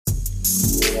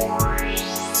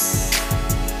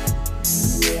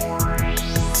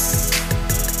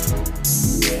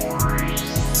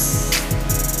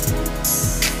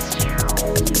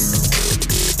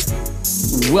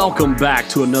Welcome back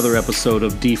to another episode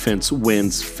of Defense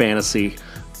Wins Fantasy.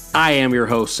 I am your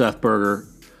host, Seth Berger,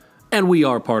 and we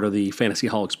are part of the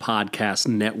Fantasyholics Podcast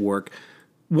Network.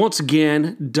 Once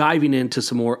again, diving into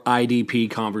some more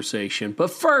IDP conversation. But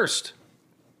first,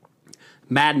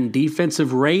 Madden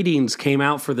defensive ratings came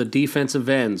out for the defensive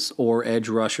ends, or edge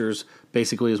rushers,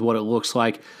 basically is what it looks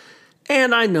like.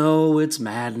 And I know it's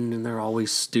Madden and they're always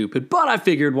stupid, but I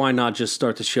figured why not just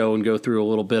start the show and go through a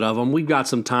little bit of them. We've got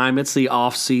some time. It's the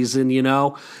off season, you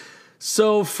know.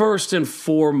 So first and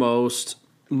foremost,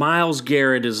 Myles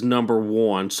Garrett is number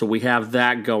one, so we have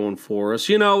that going for us.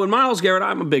 You know, and Myles Garrett,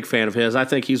 I'm a big fan of his. I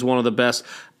think he's one of the best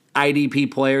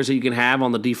IDP players that you can have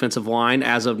on the defensive line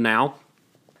as of now.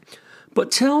 But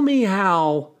tell me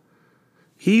how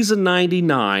he's a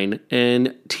 99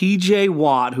 and TJ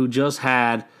Watt, who just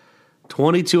had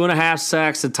 22 and a half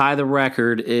sacks to tie the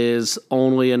record, is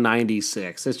only a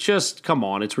 96. It's just, come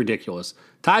on, it's ridiculous.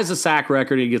 Ties the sack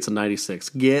record, he gets a 96.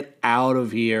 Get out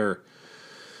of here.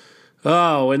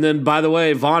 Oh, and then, by the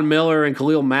way, Von Miller and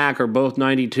Khalil Mack are both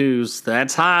 92s.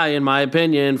 That's high, in my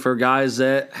opinion, for guys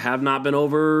that have not been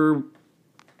over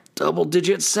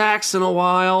double-digit sacks in a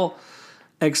while.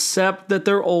 Except that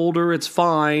they're older, it's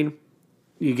fine.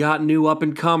 You got new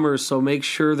up-and-comers, so make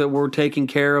sure that we're taking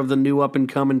care of the new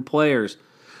up-and-coming players.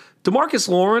 DeMarcus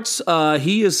Lawrence,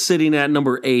 he is sitting at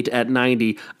number 8 at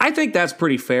 90. I think that's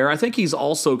pretty fair. I think he's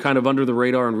also kind of under the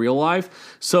radar in real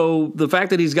life. So the fact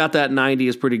that he's got that 90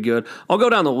 is pretty good. I'll go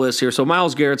down the list here. So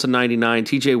Myles Garrett's a 99,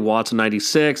 TJ Watt's a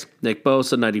 96, Nick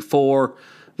Bosa 94,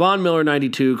 Von Miller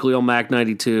 92, Khalil Mack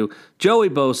 92, Joey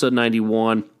Bosa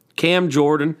 91, Cam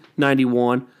Jordan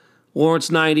 91, Lawrence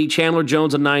 90, Chandler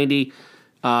Jones a 90,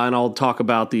 and I'll talk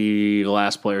about the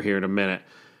last player here in a minute.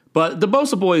 But the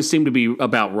Bosa boys seem to be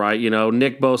about right. You know,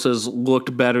 Nick Bosa's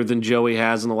looked better than Joey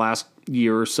has in the last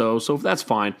year or so that's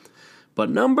fine. But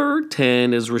number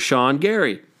 10 is Rashawn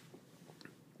Gary,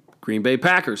 Green Bay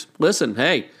Packers. Listen,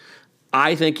 hey,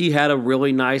 I think he had a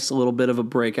really nice little bit of a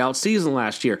breakout season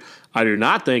last year. I do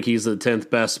not think he's the 10th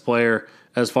best player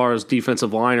as far as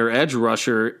defensive line or edge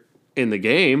rusher in the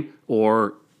game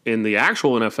or in the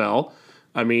actual NFL.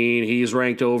 I mean, he's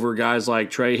ranked over guys like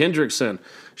Trey Hendrickson,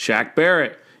 Shaq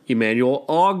Barrett, Emmanuel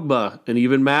Ogbah, and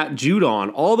even Matt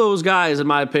Judon. All those guys, in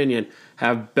my opinion,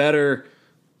 have better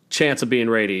chance of being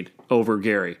rated over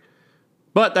Gary.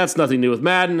 But that's nothing new with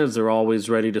Madden, as they're always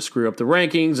ready to screw up the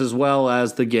rankings as well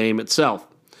as the game itself.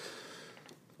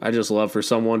 I just love for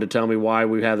someone to tell me why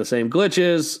we've had the same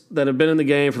glitches that have been in the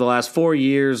game for the last 4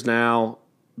 years now,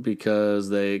 because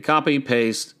they copy,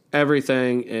 paste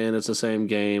everything, and it's the same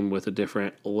game with a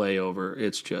different layover.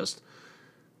 It's just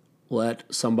let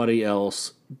somebody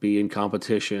else be in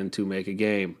competition to make a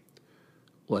game.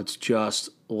 Let's just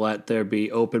let there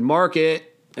be open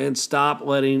market and stop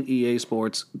letting EA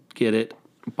Sports get it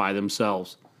by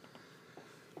themselves.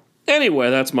 Anyway,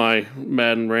 that's my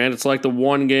Madden rant. It's like the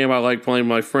one game I like playing with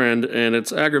my friend, and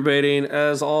it's aggravating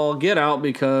as all get out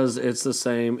because it's the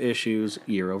same issues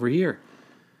year over year.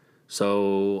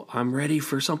 So I'm ready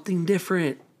for something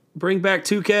different. Bring back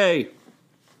 2K.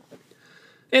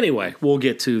 Anyway, we'll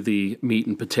get to the meat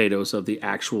and potatoes of the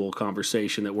actual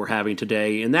conversation that we're having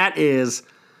today, and that is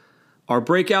our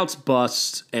breakouts,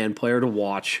 busts, and player to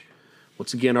watch.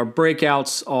 Once again, our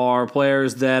breakouts are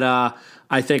players that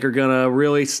I think are going to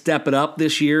really step it up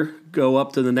this year, go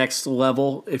up to the next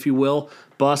level, if you will.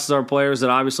 Busts are players that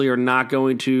obviously are not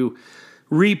going to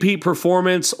repeat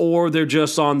performance, or they're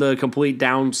just on the complete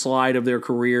downslide of their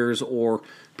careers, or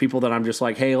people that I'm just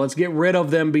like, hey, let's get rid of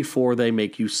them before they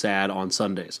make you sad on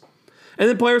Sundays. And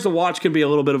then players to watch can be a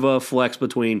little bit of a flex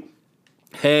between,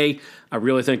 hey, I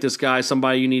really think this guy's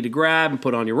somebody you need to grab and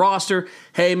put on your roster.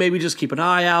 Hey, maybe just keep an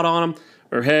eye out on him.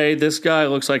 Or, hey, this guy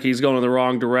looks like he's going in the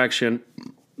wrong direction.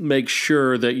 Make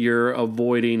sure that you're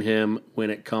avoiding him when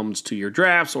it comes to your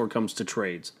drafts or comes to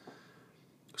trades.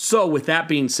 So, with that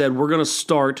being said, we're going to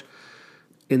start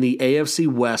in the AFC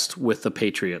West with the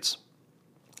Patriots.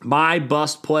 My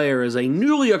bust player is a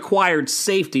newly acquired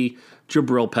safety,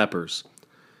 Jabril Peppers.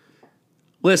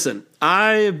 Listen,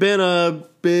 I've been a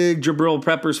big Jabril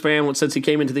Peppers fan since he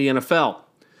came into the NFL.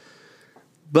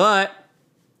 But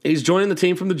he's joining the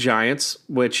team from the Giants,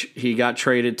 which he got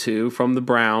traded to from the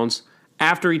Browns,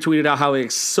 after he tweeted out how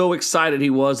so excited he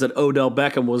was that Odell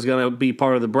Beckham was going to be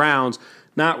part of the Browns,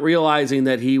 not realizing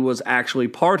that he was actually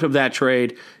part of that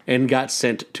trade and got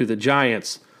sent to the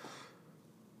Giants.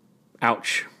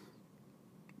 Ouch.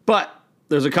 But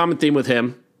there's a common theme with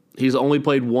him. He's only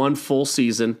played one full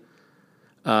season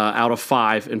out of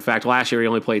 5. In fact, last year he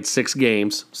only played 6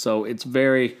 games, so it's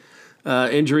very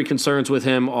injury concerns with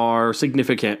him are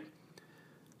significant.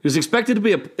 He was expected to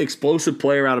be an explosive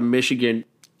player out of Michigan,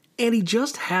 and he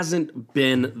just hasn't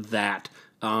been that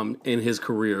in his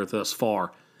career thus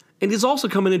far. And he's also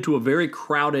coming into a very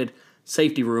crowded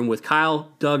safety room with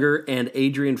Kyle Duggar and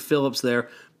Adrian Phillips there.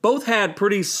 Both had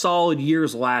pretty solid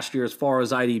years last year as far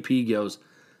as IDP goes.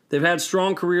 They've had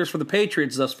strong careers for the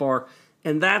Patriots thus far,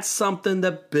 and that's something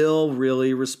that Bill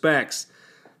really respects.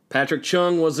 Patrick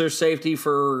Chung was their safety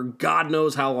for God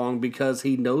knows how long because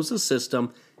he knows the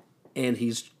system and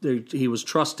he was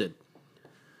trusted.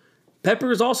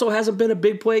 Peppers also hasn't been a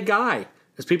big play guy,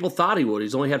 as people thought he would.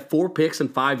 He's only had 4 picks in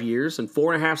 5 years and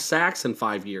 4.5 sacks in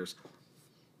 5 years.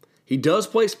 He does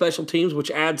play special teams,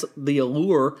 which adds the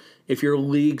allure if your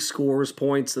league scores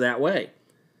points that way.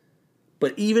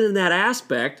 But even in that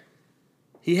aspect,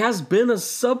 he has been a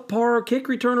subpar kick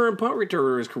returner and punt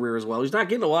returner in his career as well. He's not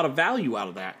getting a lot of value out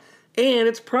of that. And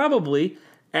it's probably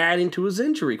adding to his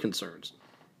injury concerns.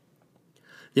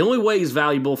 The only way he's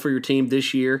valuable for your team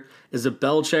this year is if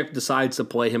Belichick decides to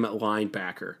play him at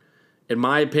linebacker. In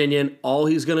my opinion, all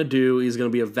he's going to do is going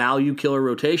to be a value killer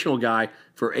rotational guy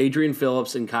for Adrian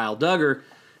Phillips and Kyle Duggar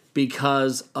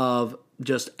because of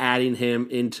just adding him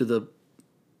into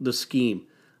the scheme.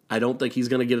 I don't think he's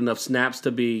going to get enough snaps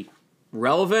to be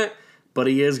relevant, but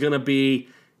he is going to be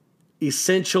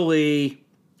essentially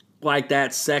like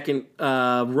that second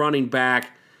running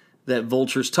back that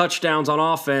vultures touchdowns on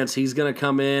offense. He's going to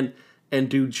come in and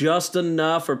do just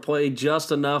enough or play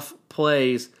just enough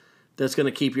plays that's going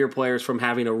to keep your players from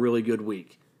having a really good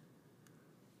week.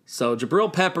 So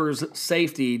Jabril Peppers,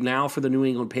 safety, now for the New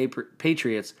England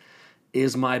Patriots,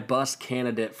 is my bust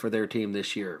candidate for their team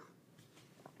this year.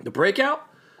 The breakout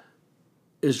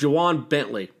is Juwan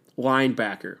Bentley,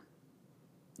 linebacker.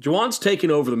 Juwan's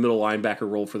taken over the middle linebacker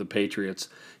role for the Patriots.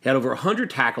 He had over 100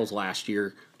 tackles last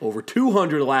year, over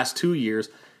 200 the last 2 years,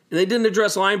 and they didn't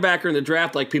address linebacker in the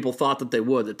draft like people thought that they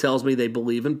would. That tells me they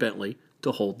believe in Bentley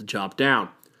to hold the job down.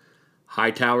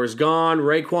 Hightower's gone.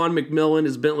 Raekwon McMillan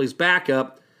is Bentley's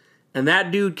backup, and that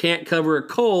dude can't cover a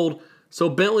cold, so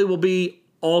Bentley will be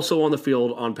also on the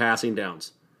field on passing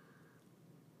downs.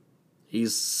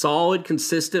 He's solid,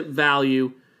 consistent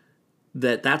value.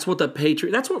 That's what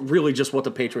really just what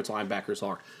the Patriots linebackers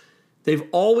are. They've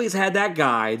always had that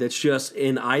guy that's just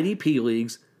in IDP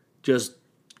leagues, just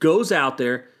goes out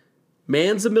there,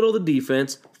 mans the middle of the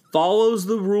defense, follows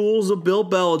the rules of Bill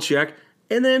Belichick,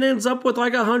 and then ends up with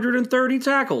like 130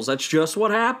 tackles. That's just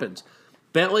what happens.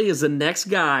 Bentley is the next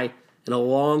guy in a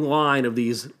long line of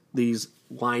these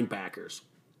linebackers.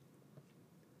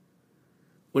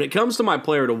 When it comes to my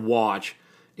player to watch,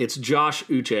 it's Josh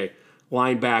Uche,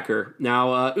 linebacker.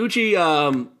 Now,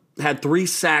 Uche had 3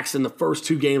 sacks in the first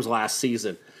 2 games last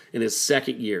season in his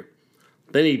second year.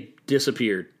 Then he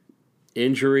disappeared.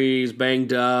 Injuries,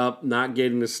 banged up, not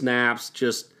getting the snaps, he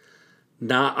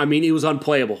was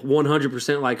unplayable.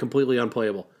 100% completely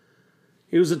unplayable.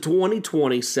 He was a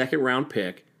 2020 second-round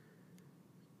pick.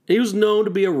 He was known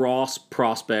to be a raw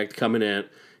prospect coming in.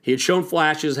 He had shown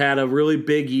flashes, had a really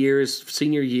big year his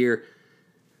senior year.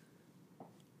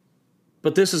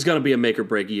 But this is going to be a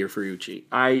make-or-break year for Uche.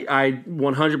 I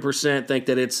 100% think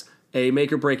that it's a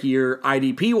make-or-break year.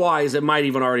 IDP-wise, it might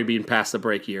even already be past the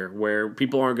break year, where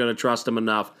people aren't going to trust him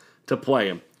enough to play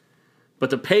him. But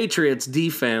the Patriots'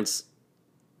 defense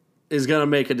is going to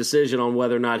make a decision on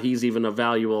whether or not he's even a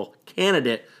valuable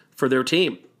candidate for their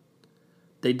team.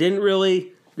 They didn't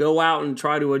really go out and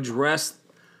try to address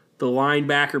the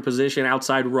linebacker position,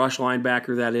 outside rush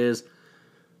linebacker, that is.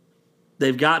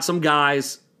 They've got some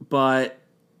guys, but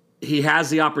he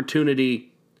has the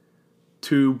opportunity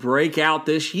to break out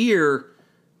this year,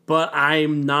 but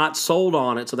I'm not sold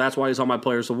on it, so that's why he's on my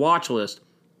players to watch list.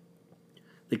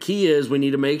 The key is we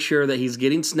need to make sure that he's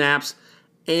getting snaps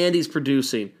and he's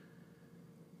producing.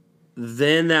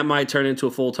 Then that might turn into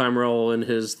a full-time role in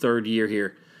his 3rd year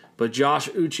here. But Josh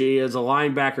Uche, as a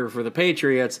linebacker for the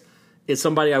Patriots, is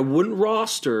somebody I wouldn't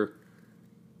roster,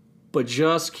 but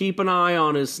just keep an eye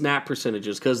on his snap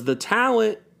percentages because the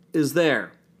talent is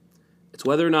there. It's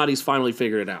whether or not he's finally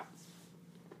figured it out.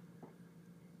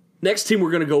 Next team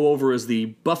we're going to go over is the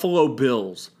Buffalo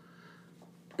Bills.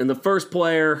 And the first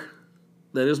player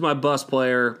that is my bust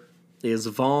player is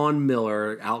Von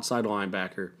Miller, outside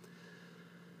linebacker.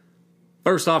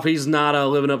 First off, he's not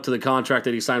living up to the contract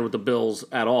that he signed with the Bills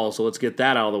at all, so let's get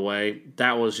that out of the way.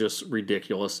 That was just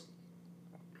ridiculous.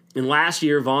 And last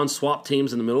year, Vaughn swapped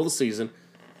teams in the middle of the season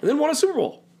and then won a Super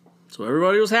Bowl. So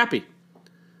everybody was happy.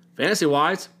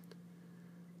 Fantasy-wise,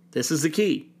 this is the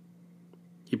key.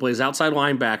 He plays outside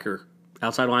linebacker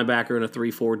in a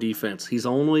 3-4 defense. He's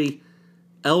only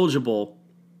eligible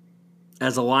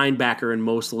as a linebacker in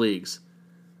most leagues.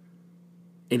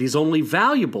 And he's only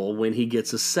valuable when he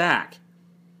gets a sack.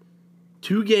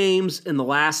 2 games in the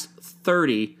last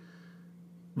 30,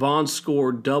 Vaughn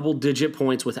scored double-digit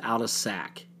points without a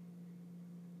sack.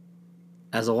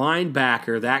 As a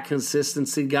linebacker, that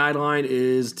consistency guideline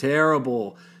is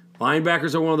terrible.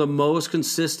 Linebackers are one of the most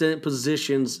consistent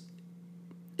positions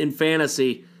in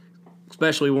fantasy,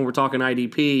 especially when we're talking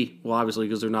IDP. Well, obviously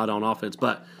because they're not on offense.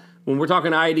 But when we're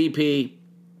talking IDP,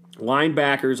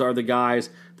 linebackers are the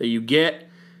guys that you get.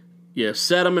 You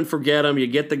set them and forget them. You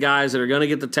get the guys that are going to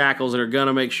get the tackles that are going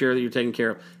to make sure that you're taken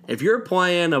care of. If you're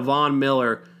playing a Von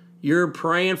Miller, you're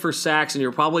praying for sacks, and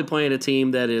you're probably playing a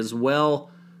team that is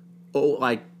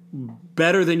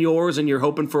better than yours, and you're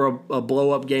hoping for a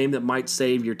blow-up game that might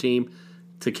save your team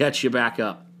to catch you back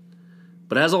up.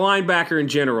 But as a linebacker in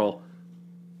general,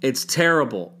 it's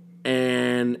terrible.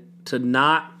 And to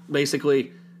not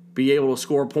basically be able to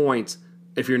score points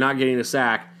if you're not getting a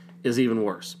sack is even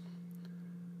worse.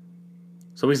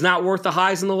 So he's not worth the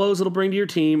highs and the lows it'll bring to your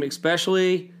team,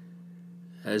 especially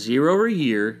as year over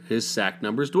year his sack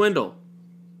numbers dwindle.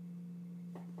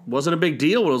 Wasn't a big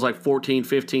deal when it was like 14,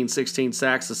 15, 16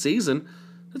 sacks a season.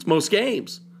 That's most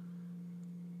games.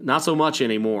 Not so much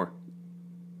anymore.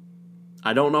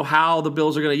 I don't know how the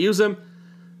Bills are going to use him,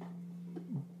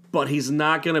 but he's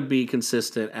not going to be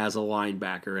consistent as a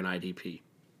linebacker in IDP.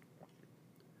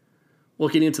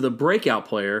 Looking into the breakout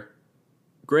player,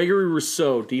 Gregory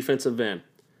Rousseau, defensive end.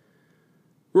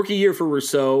 Rookie year for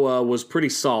Rousseau was pretty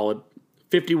solid.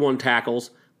 51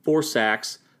 tackles, 4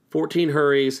 sacks, 14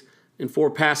 hurries, and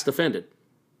 4 pass defended.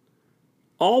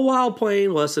 All while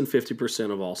playing less than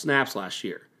 50% of all snaps last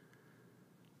year.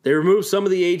 They removed some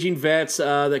of the aging vets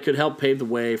that could help pave the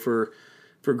way for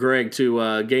Greg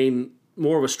to gain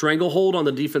more of a stranglehold on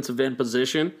the defensive end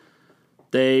position.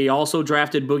 They also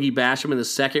drafted Boogie Basham in the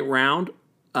second round,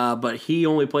 but he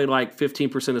only played like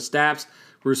 15% of snaps.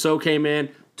 Rousseau came in,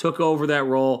 took over that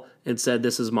role, and said,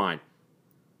 "This is mine."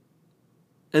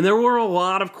 And there were a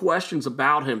lot of questions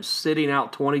about him sitting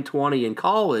out 2020 in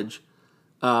college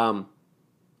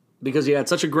because he had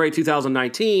such a great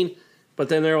 2019, but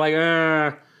then they're like,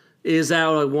 is that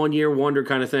a one-year wonder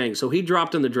kind of thing? So he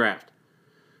dropped in the draft.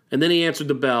 And then he answered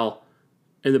the bell,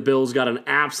 and the Bills got an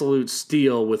absolute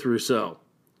steal with Rousseau.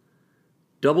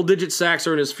 Double-digit sacks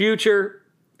are in his future.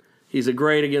 He's a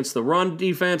great against the run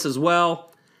defense as well.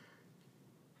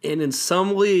 And in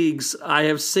some leagues, I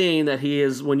have seen that he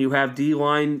is, when you have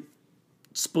D-line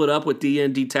split up with D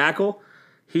and D tackle,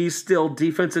 he's still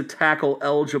defensive tackle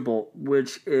eligible,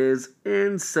 which is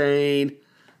insane.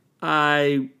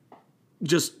 If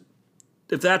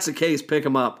that's the case, pick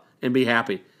him up and be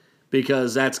happy,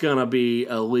 because that's going to be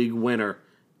a league winner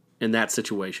in that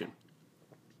situation.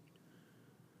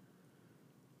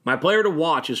 My player to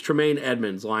watch is Tremaine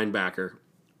Edmonds, linebacker.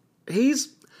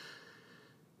 He's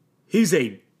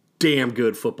a damn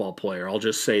good football player, I'll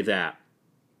just say that.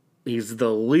 He's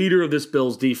the leader of this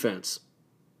Bills defense.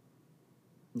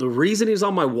 The reason he's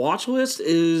on my watch list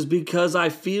is because I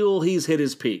feel he's hit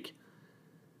his peak.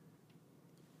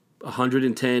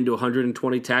 110 to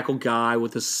 120 tackle guy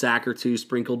with a sack or 2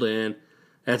 sprinkled in.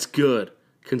 That's good.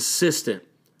 Consistent.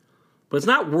 But it's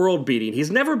not world beating.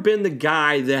 He's never been the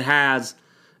guy that has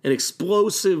an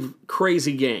explosive,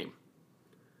 crazy game.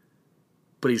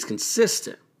 But he's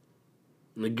consistent.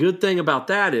 And the good thing about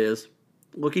that is,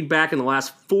 looking back in the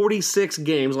last 46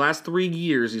 games, last 3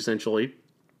 years essentially,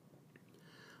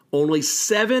 only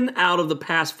 7 out of the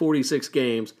past 46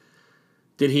 games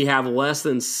did he have less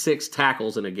than 6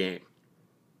 tackles in a game.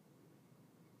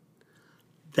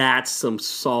 That's some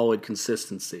solid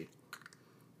consistency.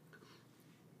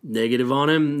 Negative on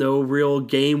him, no real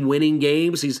game-winning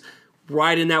games. He's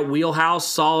right in that wheelhouse,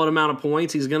 solid amount of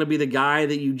points. He's going to be the guy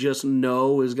that you just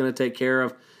know is going to take care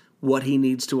of what he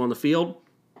needs to on the field.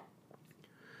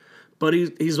 But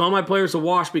he's one of my players to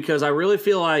watch because I really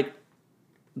feel like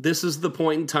this is the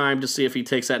point in time to see if he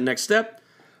takes that next step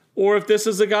or if this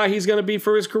is the guy he's going to be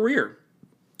for his career.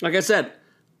 Like I said,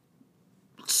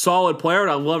 solid player,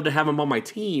 and I'd love to have him on my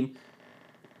team,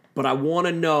 but I want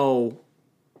to know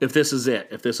if this is it,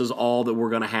 if this is all that we're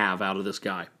going to have out of this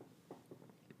guy.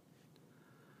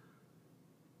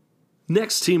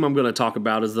 Next team I'm going to talk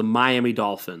about is the Miami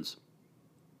Dolphins.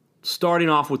 Starting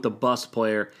off with the bust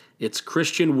player, it's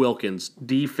Christian Wilkins,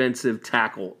 defensive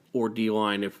tackle or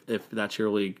D-line if that's your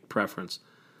league preference.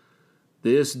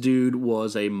 This dude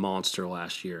was a monster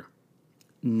last year.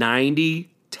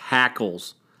 90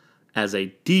 tackles as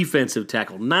a defensive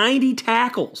tackle. 90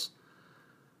 tackles.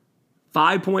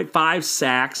 5.5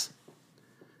 sacks,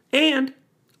 and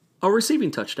a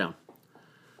receiving touchdown.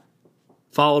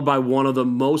 Followed by one of the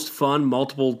most fun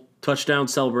multiple touchdown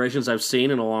celebrations I've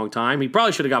seen in a long time. He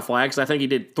probably should have got flagged because I think he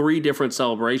did 3 different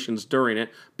celebrations during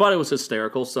it, but it was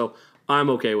hysterical, so I'm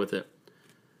okay with it.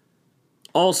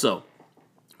 Also,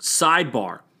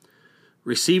 sidebar,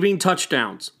 receiving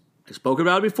touchdowns. I spoke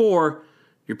about it before.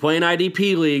 You're playing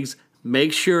IDP leagues.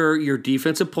 Make sure your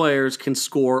defensive players can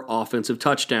score offensive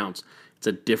touchdowns. It's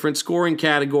a different scoring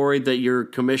category that your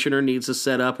commissioner needs to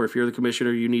set up, or if you're the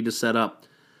commissioner, you need to set up.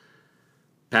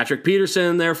 Patrick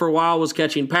Peterson there for a while was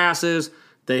catching passes.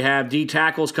 They have D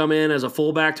tackles come in as a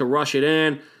fullback to rush it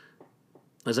in.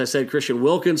 As I said, Christian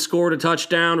Wilkins scored a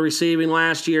touchdown receiving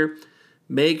last year.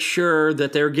 Make sure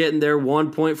that they're getting their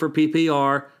 1 point for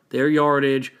PPR, their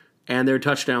yardage, and their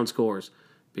touchdown scores.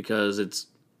 Because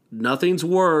nothing's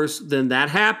worse than that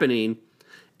happening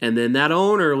and then that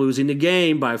owner losing the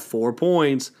game by 4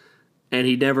 points and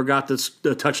he never got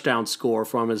the touchdown score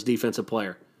from his defensive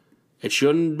player. It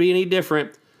shouldn't be any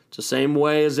different. It's the same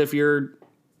way as if you're,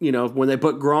 when they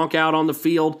put Gronk out on the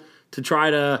field to try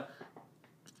to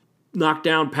knock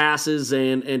down passes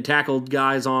and tackle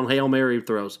guys on Hail Mary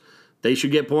throws. They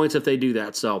should get points if they do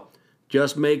that. So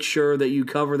just make sure that you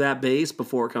cover that base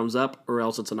before it comes up, or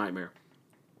else it's a nightmare.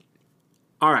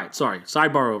 All right, sorry.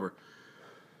 Sidebar over.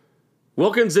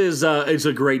 Wilkins is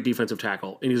a great defensive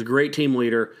tackle, and he's a great team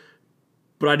leader,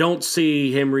 but I don't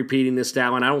see him repeating this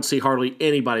stat line. I don't see hardly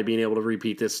anybody being able to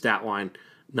repeat this stat line.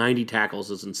 90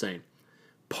 tackles is insane.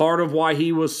 Part of why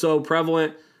he was so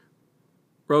prevalent,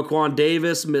 Roquan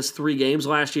Davis missed 3 games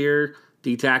last year,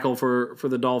 D-tackle for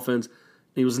the Dolphins.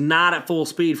 He was not at full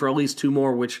speed for at least 2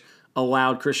 more, which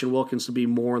allowed Christian Wilkins to be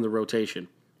more in the rotation.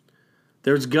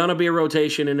 There's going to be a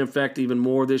rotation in effect even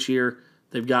more this year.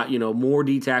 They've got, more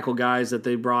D-tackle guys that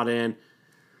they brought in.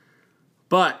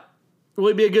 But will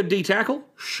he be a good D-tackle?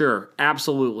 Sure,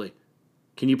 absolutely.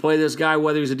 Can you play this guy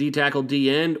whether he's a D-tackle,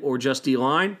 D-end, or just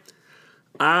D-line?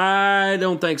 I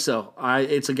don't think so.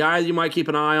 It's a guy you might keep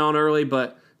an eye on early,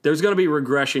 but there's going to be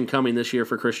regression coming this year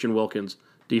for Christian Wilkins,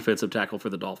 defensive tackle for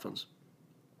the Dolphins.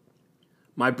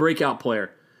 My breakout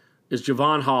player is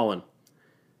Javon Holland.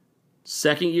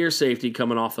 Second-year safety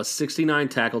coming off a 69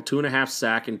 tackle, 2.5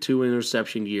 sack, and 2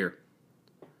 interception year.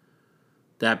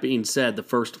 That being said, the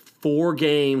first 4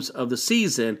 games of the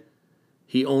season,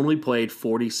 he only played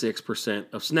 46%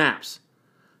 of snaps.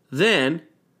 Then,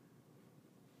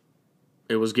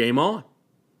 it was game on.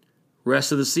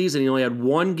 Rest of the season, he only had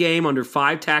 1 game under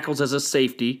 5 tackles as a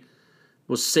safety.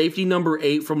 Was safety number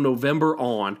 8 from November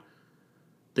on.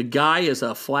 The guy is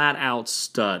a flat-out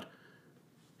stud.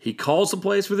 He calls the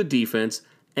plays for the defense,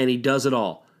 and he does it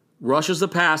all. Rushes the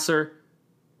passer,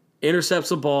 intercepts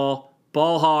the ball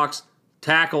hawks,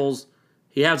 tackles.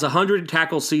 He has a 100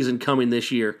 tackle season coming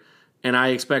this year, and I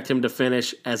expect him to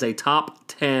finish as a top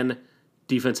 10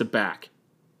 defensive back.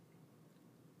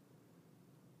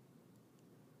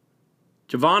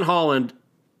 Javon Holland,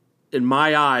 in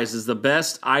my eyes, is the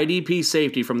best IDP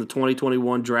safety from the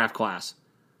 2021 draft class.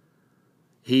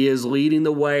 He is leading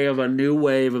the way of a new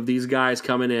wave of these guys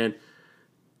coming in.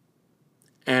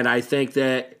 And I think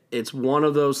that it's one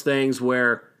of those things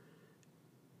where,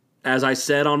 as I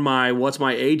said on my What's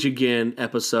My Age Again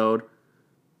episode,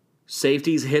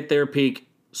 safeties hit their peak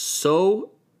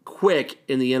so quick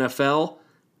in the NFL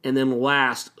and then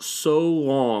last so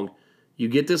long. You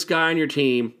get this guy on your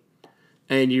team,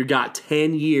 and you got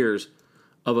 10 years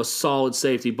of a solid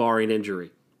safety barring injury.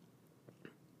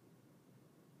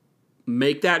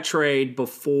 Make that trade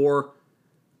before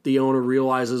the owner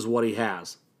realizes what he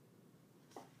has.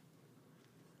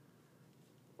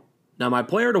 Now, my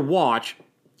player to watch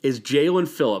is Jalen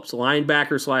Phillips,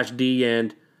 linebacker / D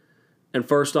end. And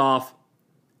first off,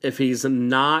 if he's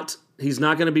not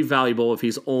going to be valuable if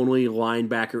he's only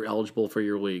linebacker eligible for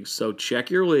your league. So check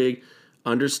your league,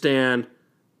 understand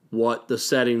what the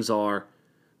settings are.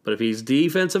 But if he's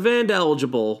defensive end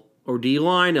eligible or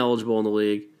D-line eligible in the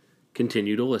league,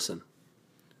 continue to listen.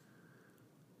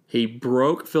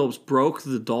 Phillips broke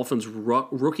the Dolphins'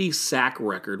 rookie sack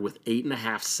record with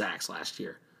 8.5 sacks last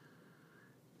year.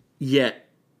 Yet,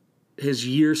 his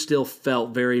year still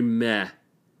felt very meh.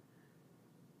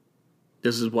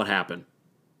 This is what happened.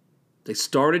 They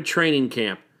started training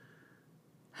camp,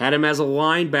 had him as a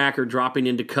linebacker dropping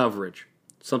into coverage,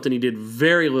 something he did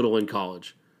very little in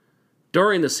college.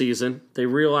 During the season, they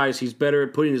realized he's better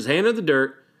at putting his hand in the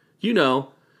dirt,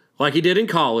 like he did in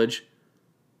college,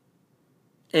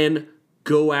 and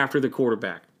go after the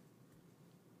quarterback.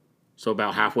 So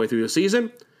about halfway through the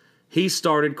season, he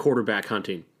started quarterback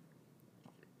hunting.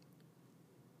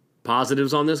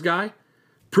 Positives on this guy: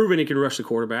 Proven he can rush the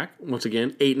quarterback. Once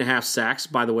again, 8.5 sacks.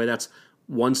 By the way, that's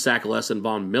 1 sack less than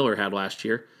Von Miller had last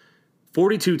year.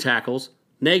 42 tackles.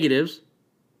 Negatives.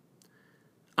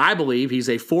 I believe he's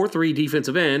a 4-3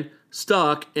 defensive end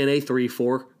stuck in a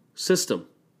 3-4 system.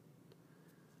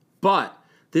 But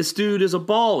this dude is a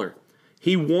baller.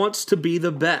 He wants to be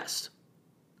the best.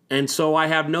 And so I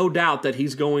have no doubt that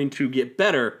he's going to get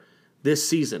better this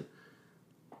season.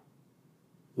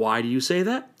 Why do you say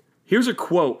that? Here's a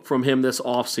quote from him this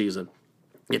offseason.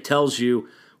 It tells you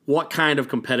what kind of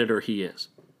competitor he is.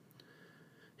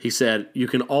 He said, "You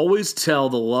can always tell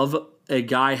the love a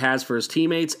guy has for his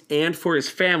teammates and for his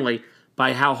family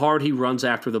by how hard he runs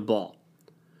after the ball.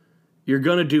 You're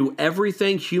going to do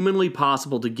everything humanly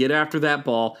possible to get after that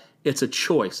ball. It's a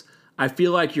choice. I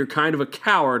feel like you're kind of a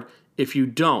coward if you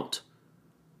don't."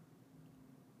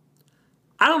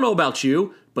 I don't know about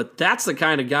you, but that's the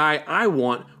kind of guy I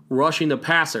want rushing the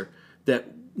passer.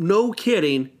 That, no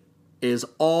kidding, is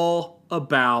all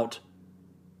about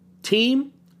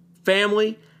team,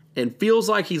 family, and feels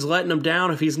like he's letting them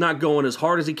down if he's not going as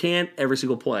hard as he can every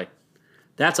single play.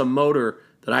 That's a motor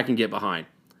that I can get behind.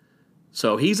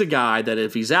 So he's a guy that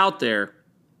if he's out there,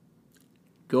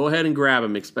 go ahead and grab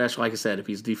him, especially, like I said, if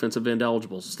he's defensive end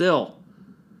eligible. Still,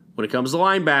 when it comes to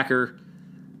linebacker,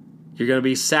 you're going to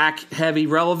be sack-heavy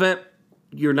relevant.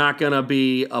 You're not going to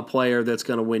be a player that's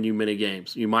going to win you many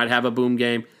games. You might have a boom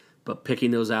game, but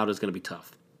picking those out is going to be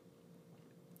tough.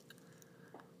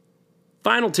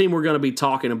 Final team we're going to be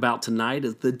talking about tonight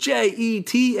is the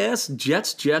Jets,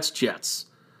 Jets.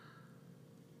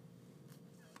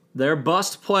 Their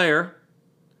bust player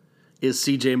is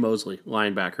C.J. Mosley,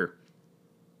 linebacker.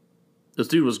 This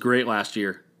dude was great last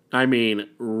year. I mean,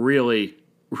 really,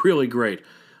 really great.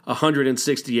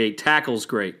 168 tackles,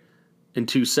 great, and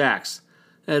 2 sacks.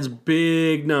 That's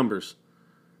big numbers.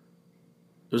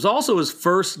 There's also his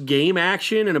first game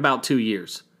action in about 2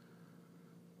 years.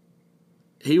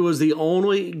 He was the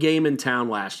only game in town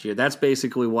last year. That's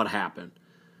basically what happened.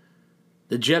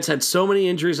 The Jets had so many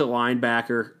injuries at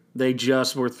linebacker, they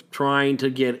just were trying to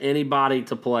get anybody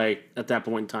to play at that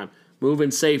point in time.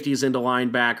 Moving safeties into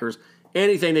linebackers,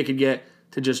 anything they could get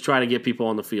to just try to get people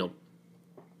on the field.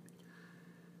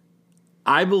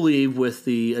 I believe with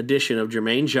the addition of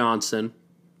Jermaine Johnson,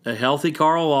 a healthy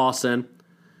Carl Lawson,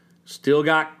 still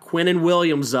got Quinnen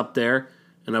Williams up there,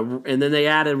 and then they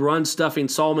added run-stuffing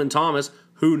Solomon Thomas,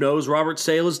 who knows Robert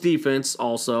Saleh's defense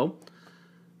also.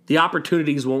 The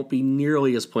opportunities won't be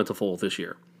nearly as plentiful this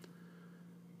year.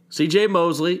 C.J.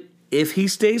 Mosley, if he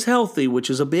stays healthy, which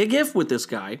is a big if with this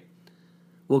guy,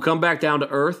 will come back down to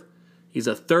earth. He's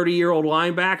a 30-year-old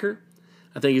linebacker.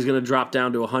 I think he's going to drop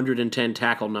down to a 110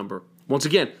 tackle number. Once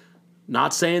again,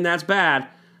 not saying that's bad,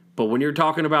 but when you're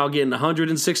talking about getting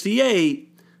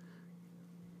 168,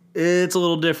 it's a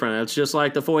little different. It's just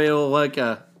like the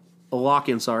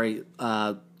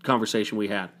conversation we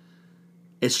had.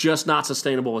 It's just not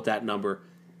sustainable at that number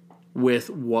with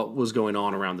what was going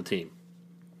on around the team.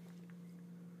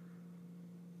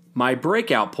 My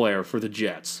breakout player for the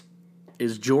Jets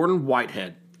is Jordan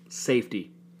Whitehead,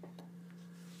 safety.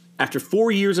 After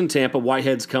 4 years in Tampa,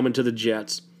 Whitehead's coming to the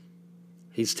Jets.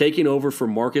 He's taking over for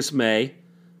Marcus May,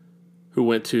 who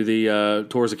went to the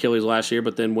tore his Achilles last year,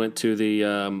 but then went to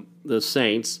the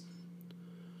Saints.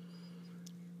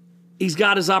 He's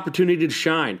got his opportunity to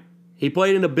shine. He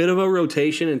played in a bit of a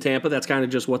rotation in Tampa. That's kind of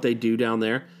just what they do down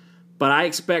there. But I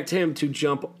expect him to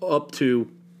jump up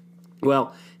to,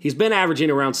 well, he's been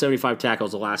averaging around 75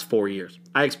 tackles the last 4 years.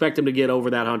 I expect him to get over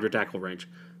that 100 tackle range.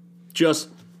 Just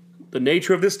the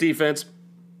nature of this defense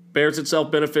bears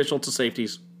itself beneficial to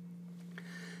safeties.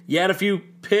 You had a few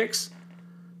picks,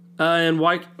 and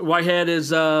Whitehead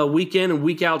is a week in and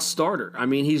week out starter. I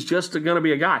mean, he's just going to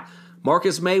be a guy.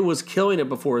 Marcus May was killing it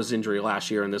before his injury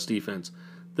last year in this defense.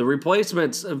 The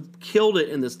replacements have killed it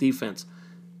in this defense.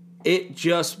 It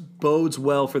just bodes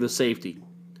well for the safety.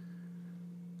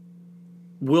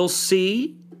 We'll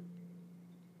see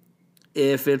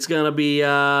if it's going to be,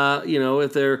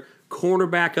 if their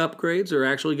cornerback upgrades are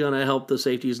actually going to help the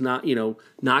safeties not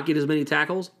get as many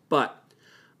tackles. But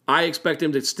I expect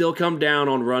him to still come down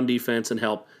on run defense and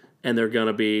help, and they're going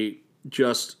to be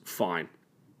just fine.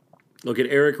 Look at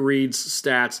Eric Reed's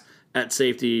stats at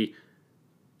safety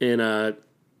in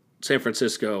San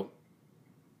Francisco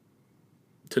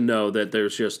to know that they're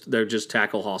just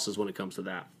tackle hosses when it comes to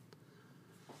that.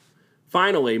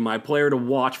 Finally, my player to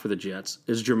watch for the Jets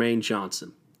is Jermaine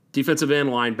Johnson, defensive end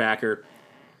linebacker.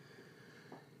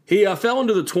 He fell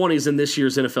into the 20s in this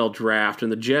year's NFL draft,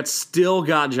 and the Jets still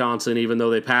got Johnson, even though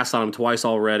they passed on him twice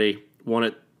already, one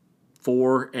at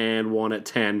 4 and one at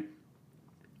 10.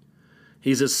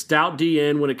 He's a stout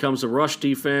DN when it comes to rush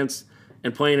defense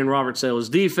and playing in Robert Saleh's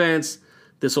defense.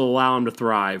 This will allow him to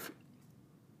thrive.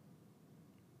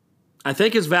 I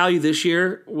think his value this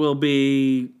year will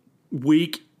be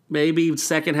weak, maybe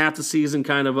second half of the season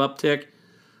kind of uptick.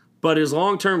 But his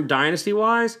long-term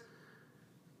dynasty-wise,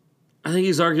 I think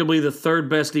he's arguably the third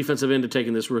best defensive end to take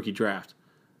in this rookie draft.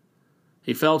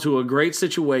 He fell to a great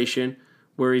situation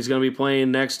where he's going to be playing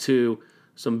next to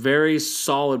some very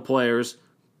solid players.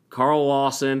 Carl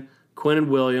Lawson, Quinnen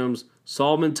Williams,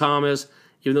 Solomon Thomas.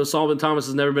 Even though Solomon Thomas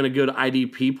has never been a good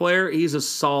IDP player, he's a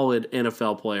solid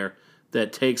NFL player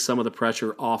that takes some of the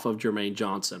pressure off of Jermaine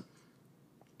Johnson.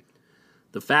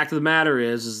 The fact of the matter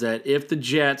is that if the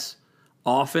Jets'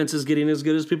 offense is getting as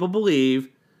good as people believe,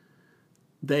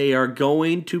 they are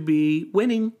going to be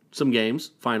winning some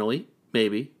games, finally.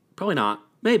 Maybe. Probably not.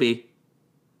 Maybe.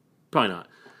 Probably not.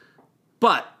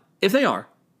 But if they are,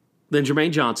 then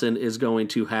Jermaine Johnson is going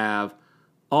to have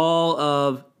all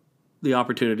of the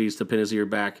opportunities to pin his ear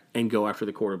back and go after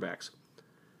the quarterbacks.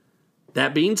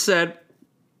 That being said,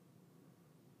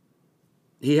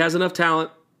 he has enough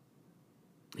talent.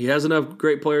 He has enough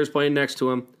great players playing next to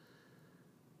him.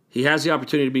 He has the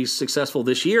opportunity to be successful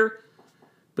this year,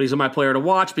 but he's my player to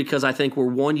watch because I think we're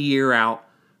 1 year out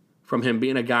from him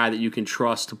being a guy that you can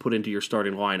trust to put into your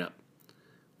starting lineup.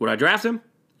 Would I draft him?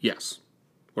 Yes.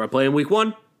 Would I play him week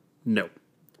 1? No.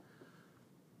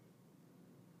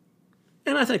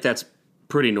 And I think that's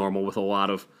pretty normal with a lot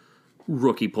of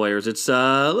rookie players. It's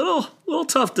a little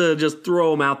tough to just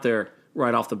throw them out there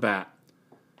right off the bat.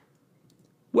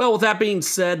 Well, with that being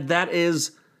said, that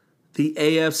is the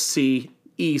AFC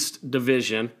East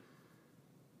division.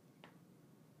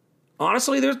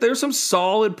 Honestly, there's some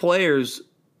solid players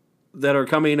that are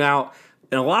coming out,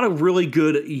 and a lot of really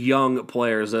good young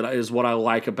players. That is what I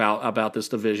like about this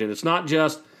division. It's not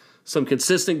just some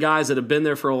consistent guys that have been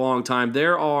there for a long time.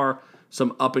 There are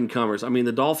some up-and-comers. I mean,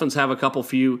 the Dolphins have a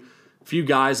few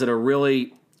guys that are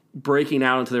really breaking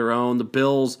out into their own. The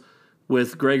Bills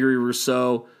with Gregory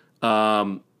Rousseau.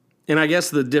 And I guess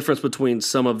the difference between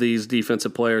some of these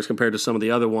defensive players compared to some of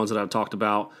the other ones that I've talked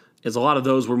about is a lot of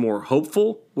those were more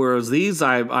hopeful, whereas these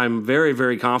I'm very,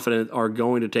 very confident are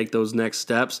going to take those next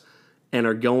steps and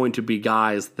are going to be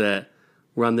guys that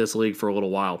run this league for a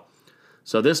little while.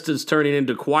 So this is turning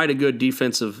into quite a good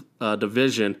defensive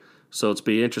division, so it's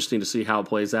be interesting to see how it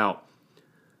plays out.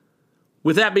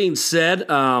 With that being said,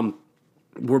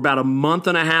 we're about a month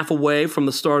and a half away from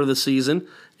the start of the season.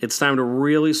 It's time to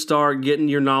really start getting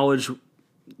your knowledge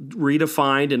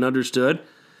redefined and understood.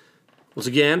 Once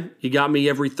again, you got me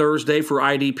every Thursday for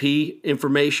IDP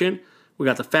information. We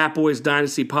got the Fat Boys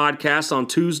Dynasty podcast on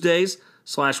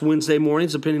Tuesdays/Wednesday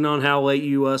mornings, depending on how late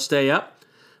you stay up,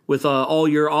 with all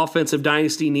your offensive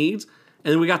dynasty needs.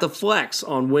 And then we got the Flex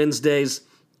on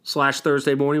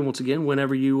Wednesdays/Thursday morning, once again,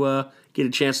 whenever you get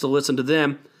a chance to listen to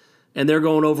them. And they're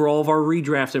going over all of our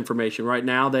redraft information. Right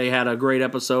now, they had a great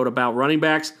episode about running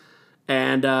backs.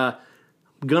 And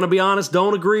going to be honest,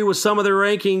 don't agree with some of their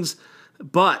rankings,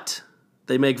 but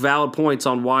they make valid points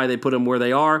on why they put them where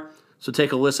they are. So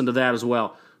take a listen to that as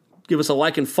well. Give us a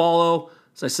like and follow.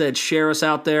 As I said, share us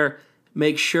out there.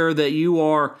 Make sure that you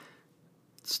are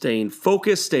staying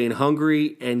focused, staying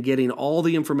hungry, and getting all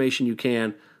the information you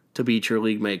can to beat your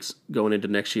league mates going into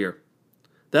next year.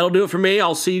 That'll do it for me.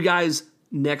 I'll see you guys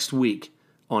next week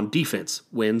on Defense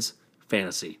Wins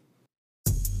Fantasy.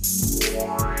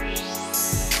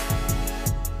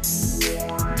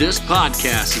 This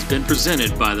podcast has been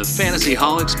presented by the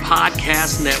Fantasyholics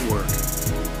Podcast Network.